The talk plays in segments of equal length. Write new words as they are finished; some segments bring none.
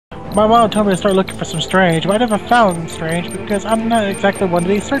My mom told me to start looking for some strange, but I never found strange because I'm not exactly one to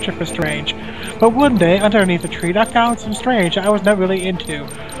be searching for strange. But one day, underneath a tree, I found some strange I was not really into.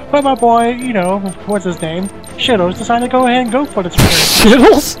 But my boy, you know, what's his name? Shittles decided to go ahead and go for the strange.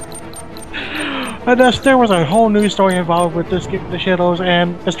 Shittles? And there was a whole new story involved with this, the Shittles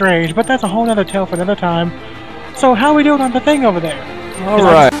and the strange, but that's a whole other tale for another time. So how are we doing on the thing over there?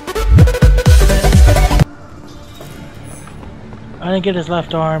 Alright. I didn't get his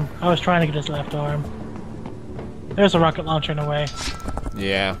left arm. I was trying to get his left arm. There's a rocket launcher in the way.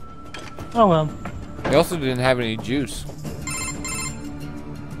 Yeah. Oh well. He also didn't have any juice.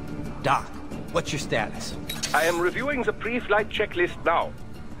 Doc, what's your status? I am reviewing the pre-flight checklist now.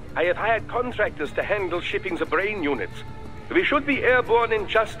 I have hired contractors to handle shipping the brain units. We should be airborne in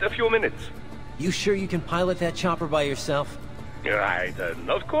just a few minutes. You sure you can pilot that chopper by yourself? Right,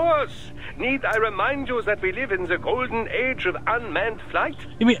 of course. Need I remind you that we live in the golden age of unmanned flight?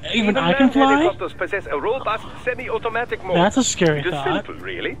 You mean even I can fly? Helicopters possess a robust semi-automatic mode. That's a scary it is thought. Simple,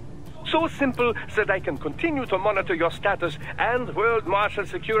 really. So simple that I can continue to monitor your status and world marshal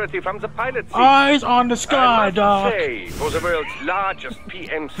security from the pilot seat. Eyes on the sky, Doc. Say, for the world's largest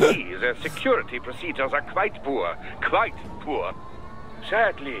PMC, their security procedures are quite poor. Quite poor.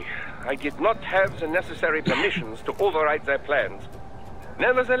 Sadly, I did not have the necessary permissions to override their plans.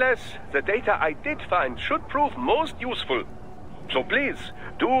 Nevertheless, the data I did find should prove most useful. So please,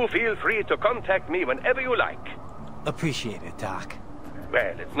 do feel free to contact me whenever you like. Appreciate it, Doc.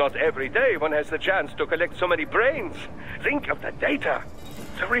 Well, it's not every day one has the chance to collect so many brains. Think of the data,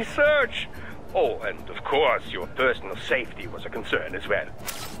 the research. Oh, and of course, your personal safety was a concern as well.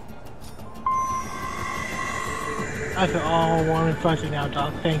 I feel all warm and fuzzy now,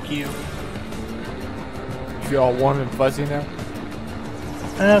 Doc. Thank you. You feel all warm and fuzzy now?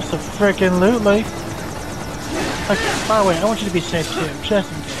 That's a frickin' lootly. Okay, by the way, I want you to be safe too,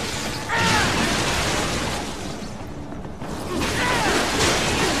 just in case.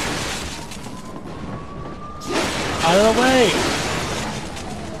 Out of the way!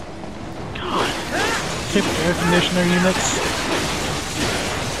 God. Stupid air conditioner units.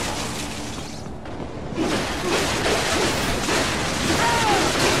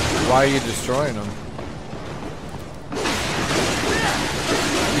 Why are you destroying them?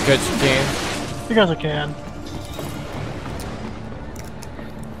 Because you can? Because I can.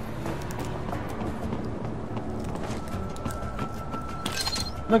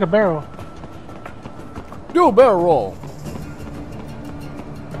 Look, a barrel. Do a barrel roll.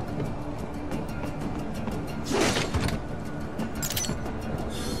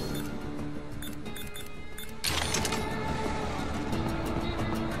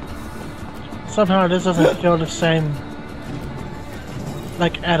 Somehow this doesn't feel the same,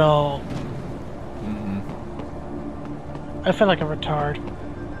 like, at all. I feel like a retard.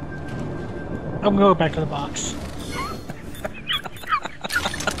 I'm gonna go back to the box.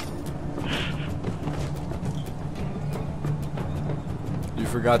 You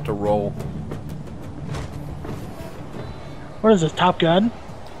forgot to roll. What is this, Top Gun?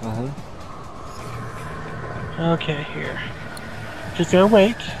 Uh-huh. Okay, here. Just gotta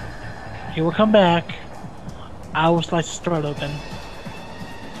wait. He will come back. I will slice his throat open.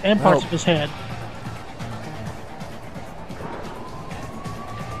 And parts of his head.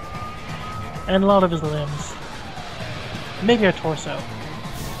 And a lot of his limbs. Maybe a torso.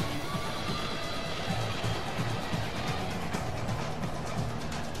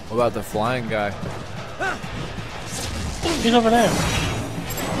 What about the flying guy? He's over there.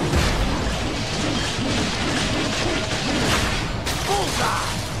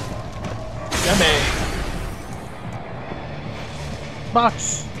 Yummy.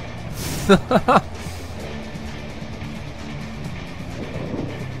 Box.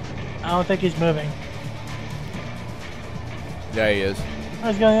 I don't think he's moving. Yeah, he is. Oh,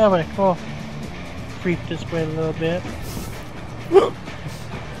 he's going the other way. Cool. Creep this way a little bit.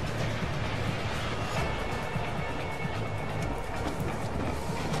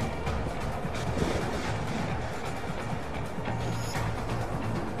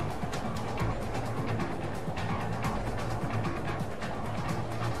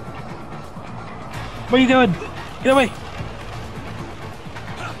 What are you doing? Get away!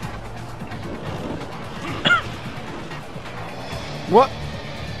 What?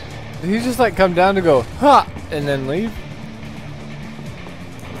 Did he just like come down to go, ha, and then leave?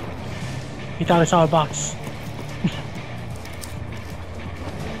 He thought I saw a box.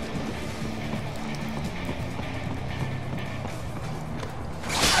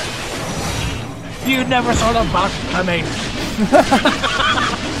 You never saw the box coming!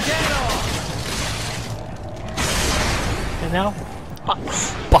 And now,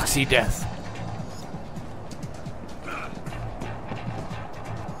 box. Boxy death.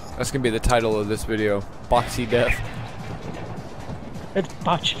 That's gonna be the title of this video. Boxy death. It's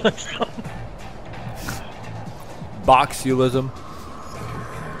botulism. Boxulism.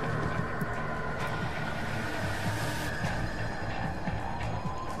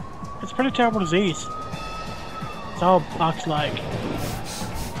 It's a pretty terrible disease. It's all box-like.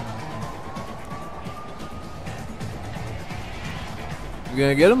 You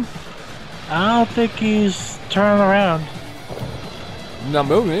gonna get him? I don't think he's turning around. I'm not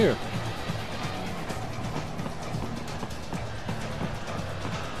moving here.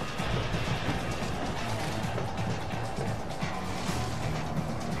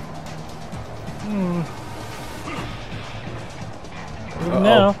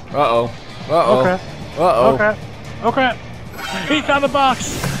 No. Uh-oh. Uh-oh. Okay. Uh-oh. Okay. Okay. He found the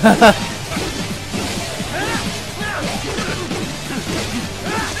box.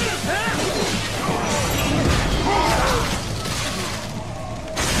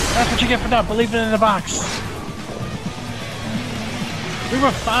 That's what you get for not believing in the box. We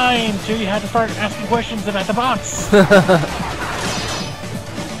were fine till you had to start asking questions about the box.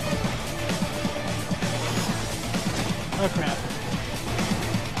 Oh crap.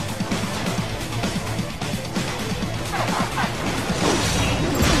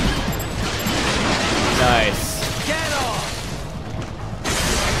 Nice.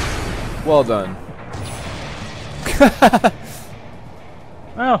 Well done.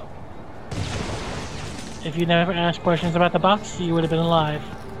 Well, if you never asked questions about the box, you would have been alive.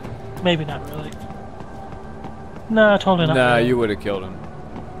 Maybe not really. No, totally not. Nah, really. you would have killed him.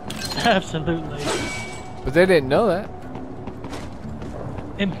 Absolutely. But they didn't know that.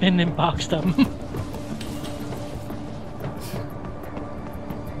 And pinned and boxed them.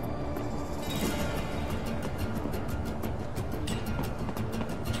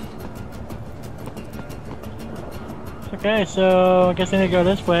 Okay, so I guess I need to go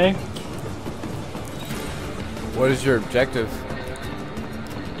this way What is your objective?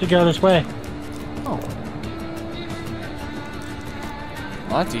 to go this way. Oh.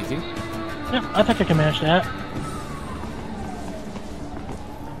 Well, that's easy. Yeah, I think I can manage that.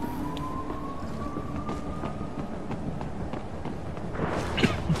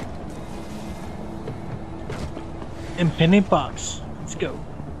 Impending box. Let's go.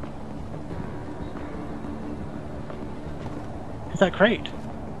 Is that crate?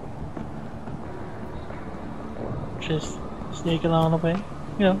 Just sneak along the way.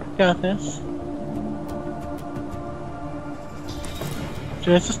 You know, got this.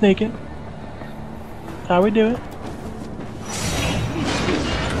 Just a sneaking. That's how we do it.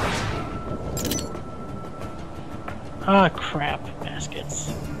 Ah, crap.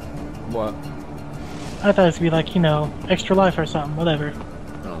 Baskets. What? I thought it was gonna be like, you know, extra life or something, whatever.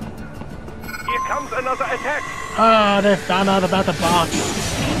 Oh. Here comes another attack. Ah, they found out about the box.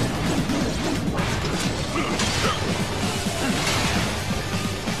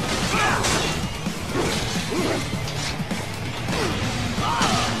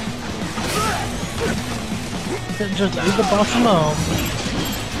 Just leave the box alone.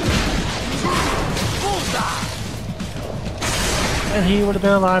 And he would have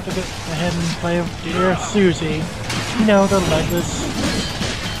been alive to go ahead and play with dear Susie. You know, the legless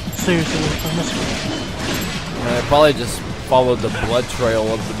Susie from the screen. I probably just followed the blood trail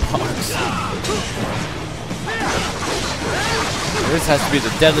of the box. This has to be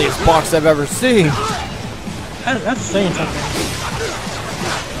the deadliest box I've ever seen. That's saying something.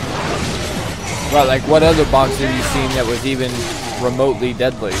 Right, like what other box have you seen that was even remotely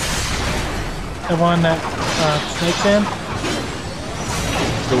deadly? The one that Snake's in?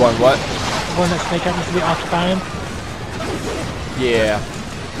 The one what? The one that Snake happens to be occupying? Yeah.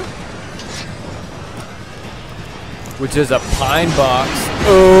 Which is a pine box.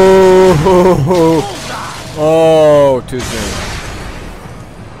 Oh, oh, too soon.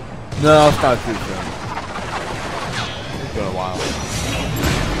 No, it's not too soon. It's been a while.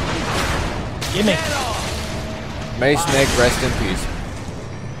 Gimme. May Snake rest in peace.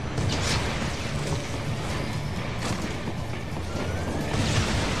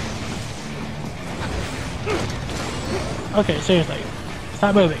 Okay, seriously.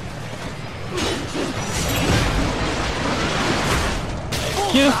 Stop moving.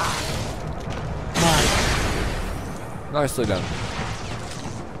 Thank you. Nice. Nicely done.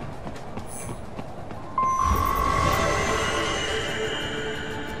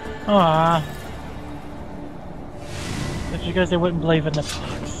 Aww. If you guys they wouldn't believe in the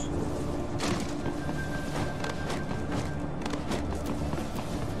box.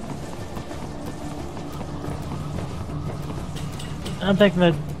 I'm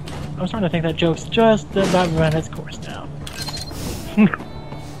starting to think that joke's just about run its course now.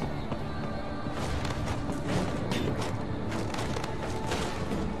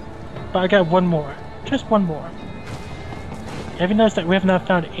 But I got one more. Just one more. Have you noticed that we have not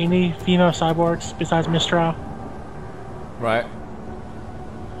found any female cyborgs besides Mistral? Right.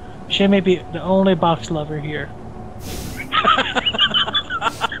 She may be the only box lover here.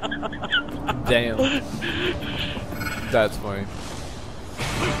 Damn. That's funny.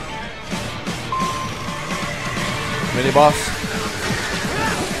 Mini boss?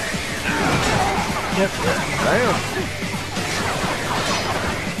 Yep. Damn.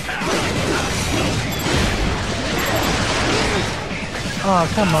 Oh,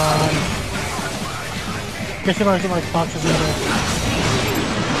 come on. Guess if I get like boxes in there.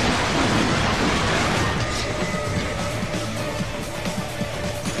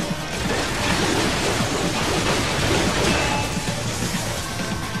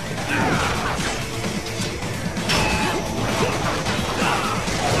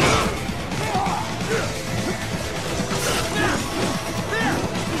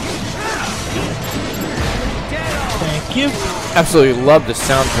 Thank you. Absolutely love the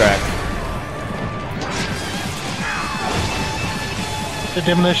soundtrack. The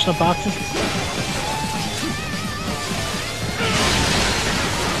demolition of boxes.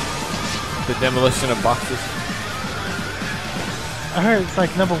 The demolition of boxes. I heard it's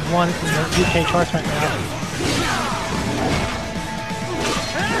like #1 in the UK charts right now.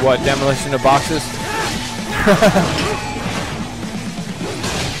 What, demolition of boxes?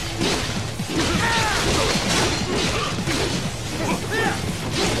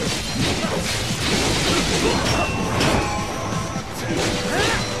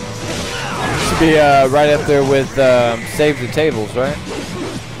 Should be right up there with Save the Tables, right?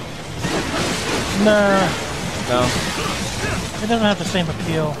 Nah, No. it doesn't have the same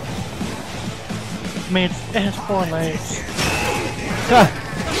appeal. I mean, it has 4 legs.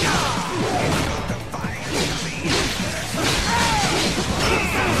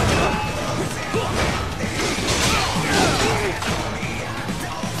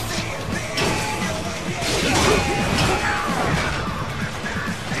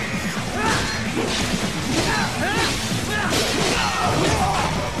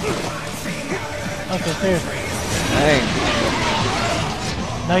 Okay, seriously. Dang.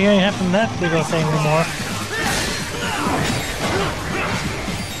 Now you ain't having that big old thing anymore.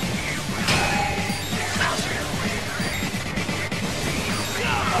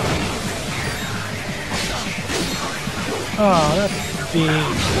 Oh, that's the...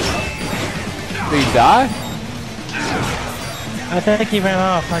 Did he die? I think he ran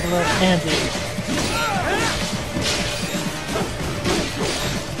off like a little pansy.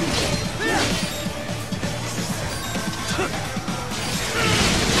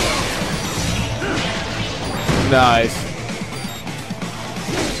 Nice.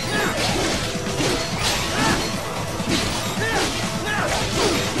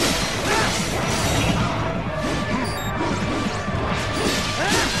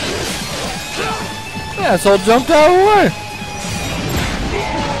 Yeah, it's all jumped out of the way.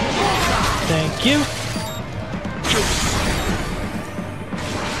 Thank you.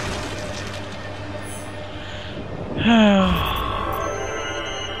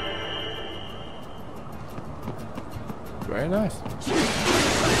 Very nice.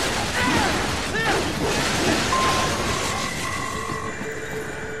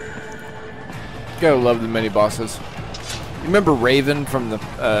 Gotta love the mini bosses. You remember Raven from the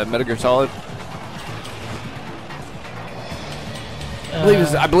Metal Gear Solid?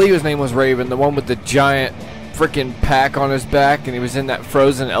 I believe his name was Raven, the one with the giant freaking pack on his back, and he was in that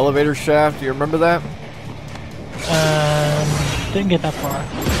frozen elevator shaft. Do you remember that? Didn't get that far.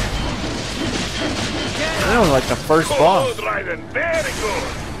 That was like the first boss. Very good.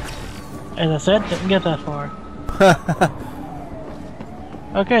 As I said, didn't get that far.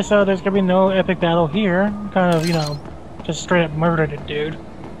 Okay, so there's gonna be no epic battle here. Kind of, you know, just straight up murdered it, dude.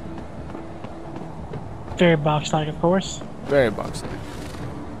 Very box-like, of course. Very boxy.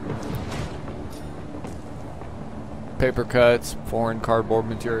 Paper cuts, foreign cardboard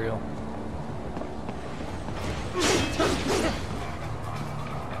material.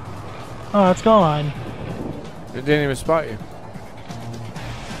 Oh, it's gone. It didn't even spot you.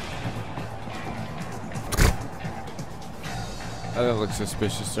 That doesn't look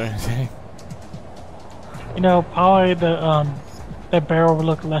suspicious or anything. You know, probably the barrel would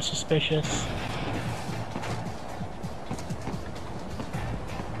look less suspicious.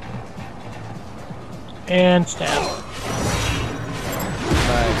 And stab.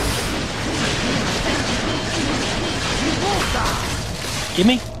 Nice.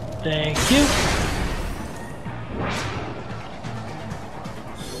 Gimme. Thank you.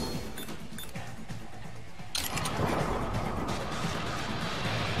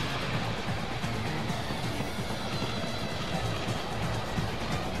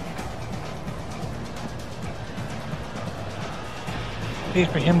 Need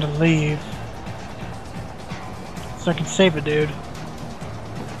for him to leave. So I can save a dude.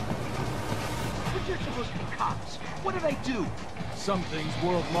 But you're supposed to be cops. What did I do? Some things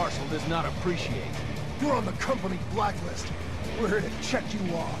World Marshal does not appreciate. You're on the company blacklist. We're here to check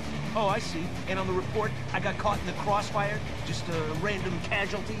you off. Oh, I see. And on the report, I got caught in the crossfire? Just a random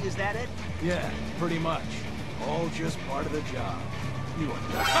casualty, is that it? Yeah, pretty much. All just part of the job. You are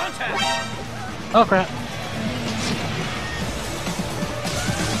Contact! Oh crap.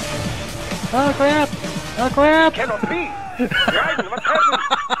 Oh crap! Oh crap! Cannot be! Raiden, what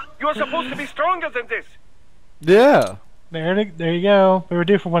happened? You are supposed to be stronger than this! Yeah. There you go. We were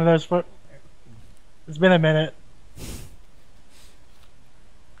due for one of those. It's been a minute.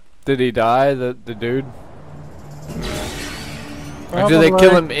 Did he die, the dude? Or Probably. do they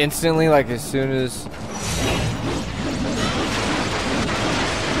kill him instantly, like as soon as...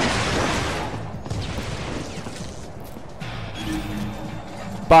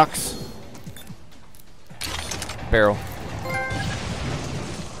 Box. Barrel.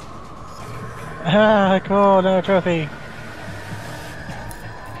 Ah, cool. No trophy.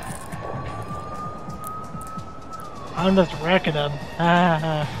 I'm just wrecking him.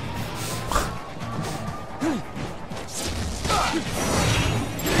 Ah.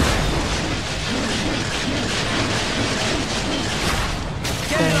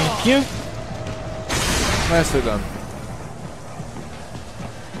 Thank you. Nicely done.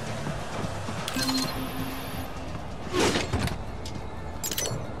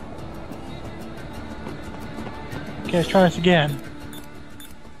 Okay, let's try this again.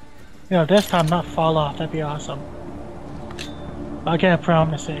 You know, this time not fall off. That'd be awesome. I can't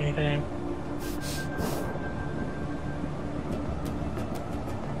promise anything.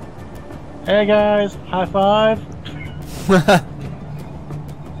 Hey guys, high five.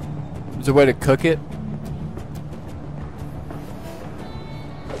 Is there a way to cook it?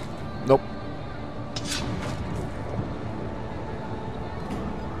 Nope.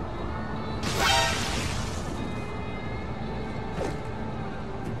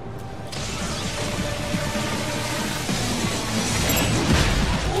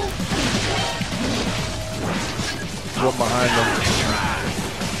 One behind them.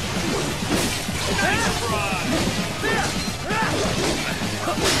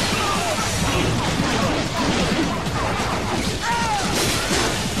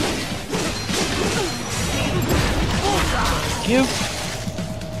 You.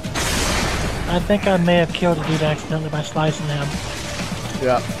 I think I may have killed a dude accidentally by slicing him.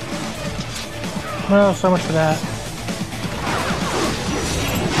 Yeah. Well, so much for that.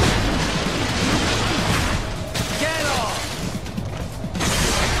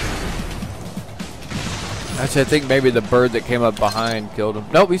 Actually, I think maybe the bird that came up behind killed him.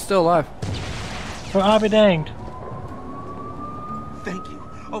 Nope, he's still alive. Well, I'll be danged. Thank you.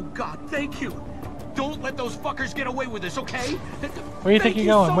 Oh God, thank you. Don't let those fuckers get away with this, okay? Where do you think you're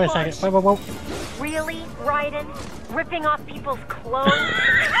going? Wait a second. Whoa. Really, Raiden? Ripping off people's clothes?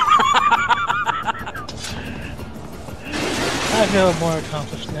 I feel more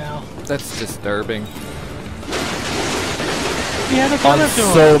accomplished now. That's disturbing. He had a On gun to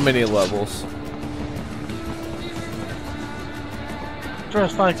so him. many levels.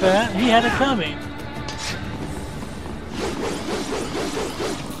 Dressed like that, he had it coming.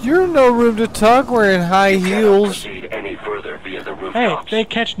 You're in no room to talk wearing high heels. Any further via the Hey, rooftops. they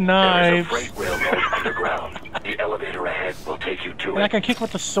catch There is a knives. freight railroad underground. The elevator ahead will take you to And I it. can kick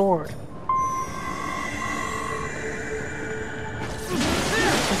with the sword.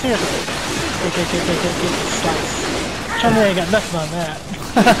 Seriously. Get, slice. Chun-Li ain't got nothing on that.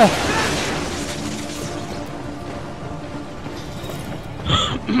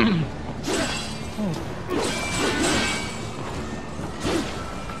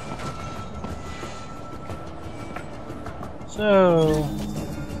 So,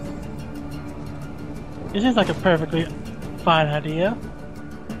 this seems like a perfectly fine idea.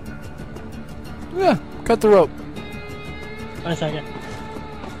 Yeah, cut the rope. Wait a second.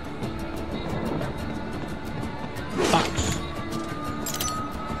 Box.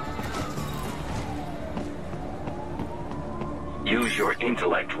 Use your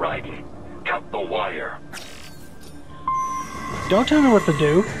intellect, Raiden. Cut the wire. Don't tell me what to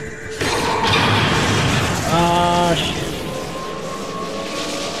do. Ah, shit.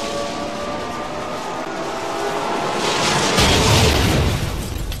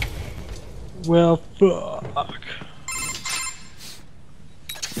 Well, fuck.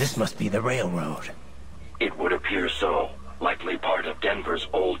 This must be the railroad. It would appear so. Likely part of Denver's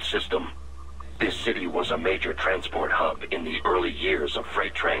old system. This city was a major transport hub in the early years of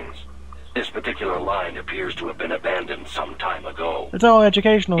freight trains. This particular line appears to have been abandoned some time ago. It's all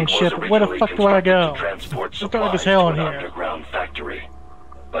educational and It was shit, but where the fuck do I originally go? constructed to transport It's dark as supplies hell to in an here. underground factory.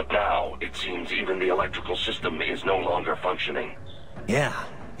 But now, it seems even the electrical system is no longer functioning. Yeah,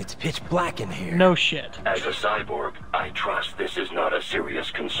 it's pitch black in here. No shit. As a cyborg, I trust this is not a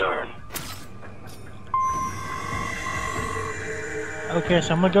serious concern. Okay,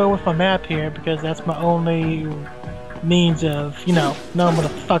 so I'm gonna go with my map here because that's my only means of, you know, knowing where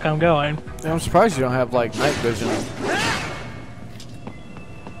the fuck I'm going. I'm surprised you don't have like night vision.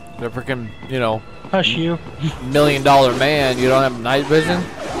 The freaking, you know, Hush you. $1 million man, you don't have night vision?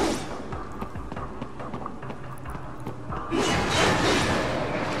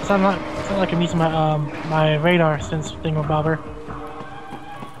 It's not like I'm using my my radar sense thingamabobber.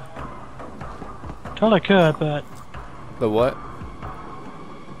 Totally could, but The what?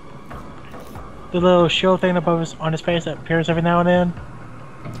 the little shield thing above on his face that appears every now and then,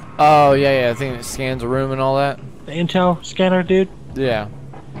 Oh, yeah, I think it scans a room and all that. the intel scanner dude, Yeah.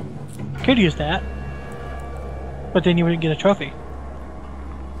 could use that. But then you wouldn't get a trophy.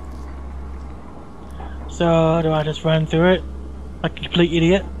 So, do I just run through it like a complete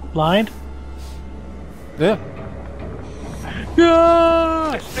idiot? Blind? Yeah.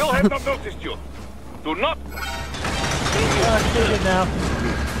 Yeah! I still have not noticed you. Do not. I see it now.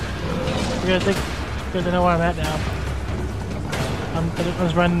 Because I know where I'm at now. I'm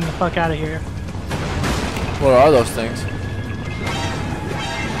just running the fuck out of here. What are those things?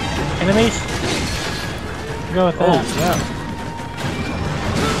 Enemies? Go with that. Oh, yeah.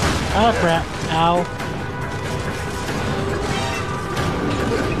 Oh crap. Ow.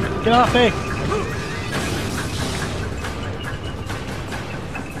 Get off me!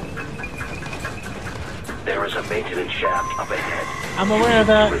 There is a maintenance shaft up ahead. I'm aware of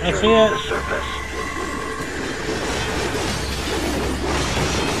that. I see The it. surface.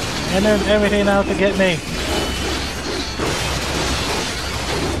 And there's everything out to get me.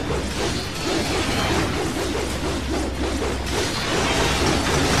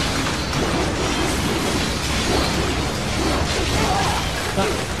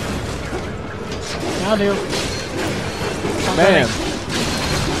 I'll do. Man.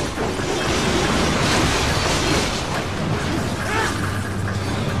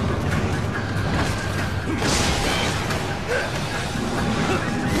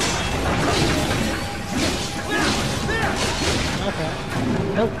 Okay.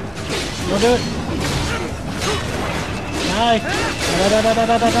 Nope. Don't do it. Die.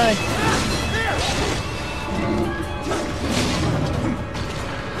 Die.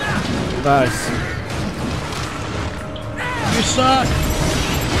 Nice. You suck.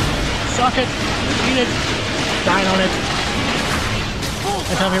 Suck it. Eat it. Dine on it.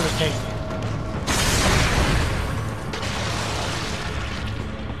 And tell me it was tasty.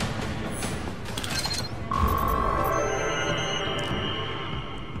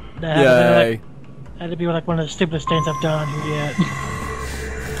 Yay. Had to be like one of the stupidest things I've done here yet.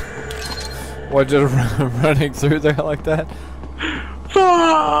 What, just running through there like that?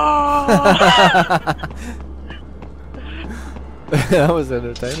 That was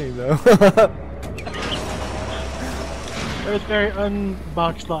entertaining though. It was very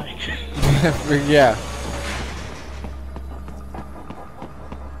unbox-like. Yeah.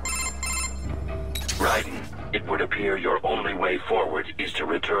 Raiden, it would appear your only way forward is to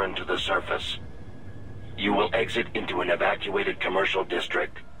return to the surface. You will exit into an evacuated commercial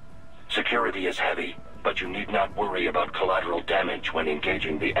district. Security is heavy, but you need not worry about collateral damage when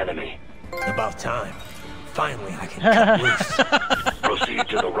engaging the enemy. About time. Finally, I can cut loose. Proceed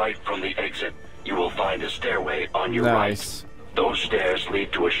to the right from the exit. You will find a stairway on your Nice. right. Those stairs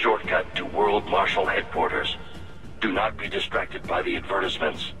lead to a shortcut to World Marshal Headquarters. Do not be distracted by the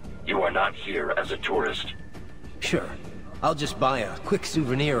advertisements. You are not here as a tourist. Sure. I'll just buy a quick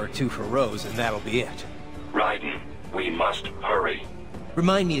souvenir or two for Rose, and that'll be it. Raiden, we must hurry.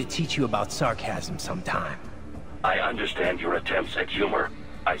 Remind me to teach you about sarcasm sometime. I understand your attempts at humor.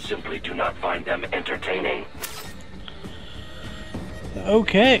 I simply do not find them entertaining.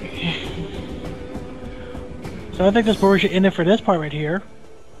 Okay. So I think that's where we should end it for this part right here.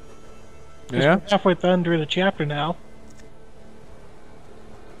 Yeah? We're halfway through the chapter now.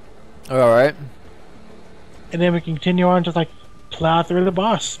 Alright. And then we can continue on just like plow through the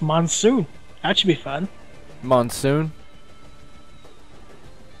boss. Monsoon. That should be fun. Monsoon.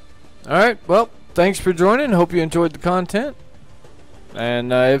 Alright, well, thanks for joining. Hope you enjoyed the content.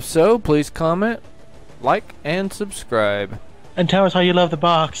 And if so, please comment, like, and subscribe. And tell us how you love the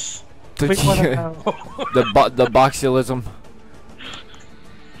box. We wanna know. The boxulism.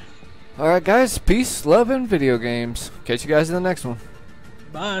 Alright guys, peace, love, and video games. Catch you guys in the next one.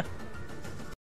 Bye.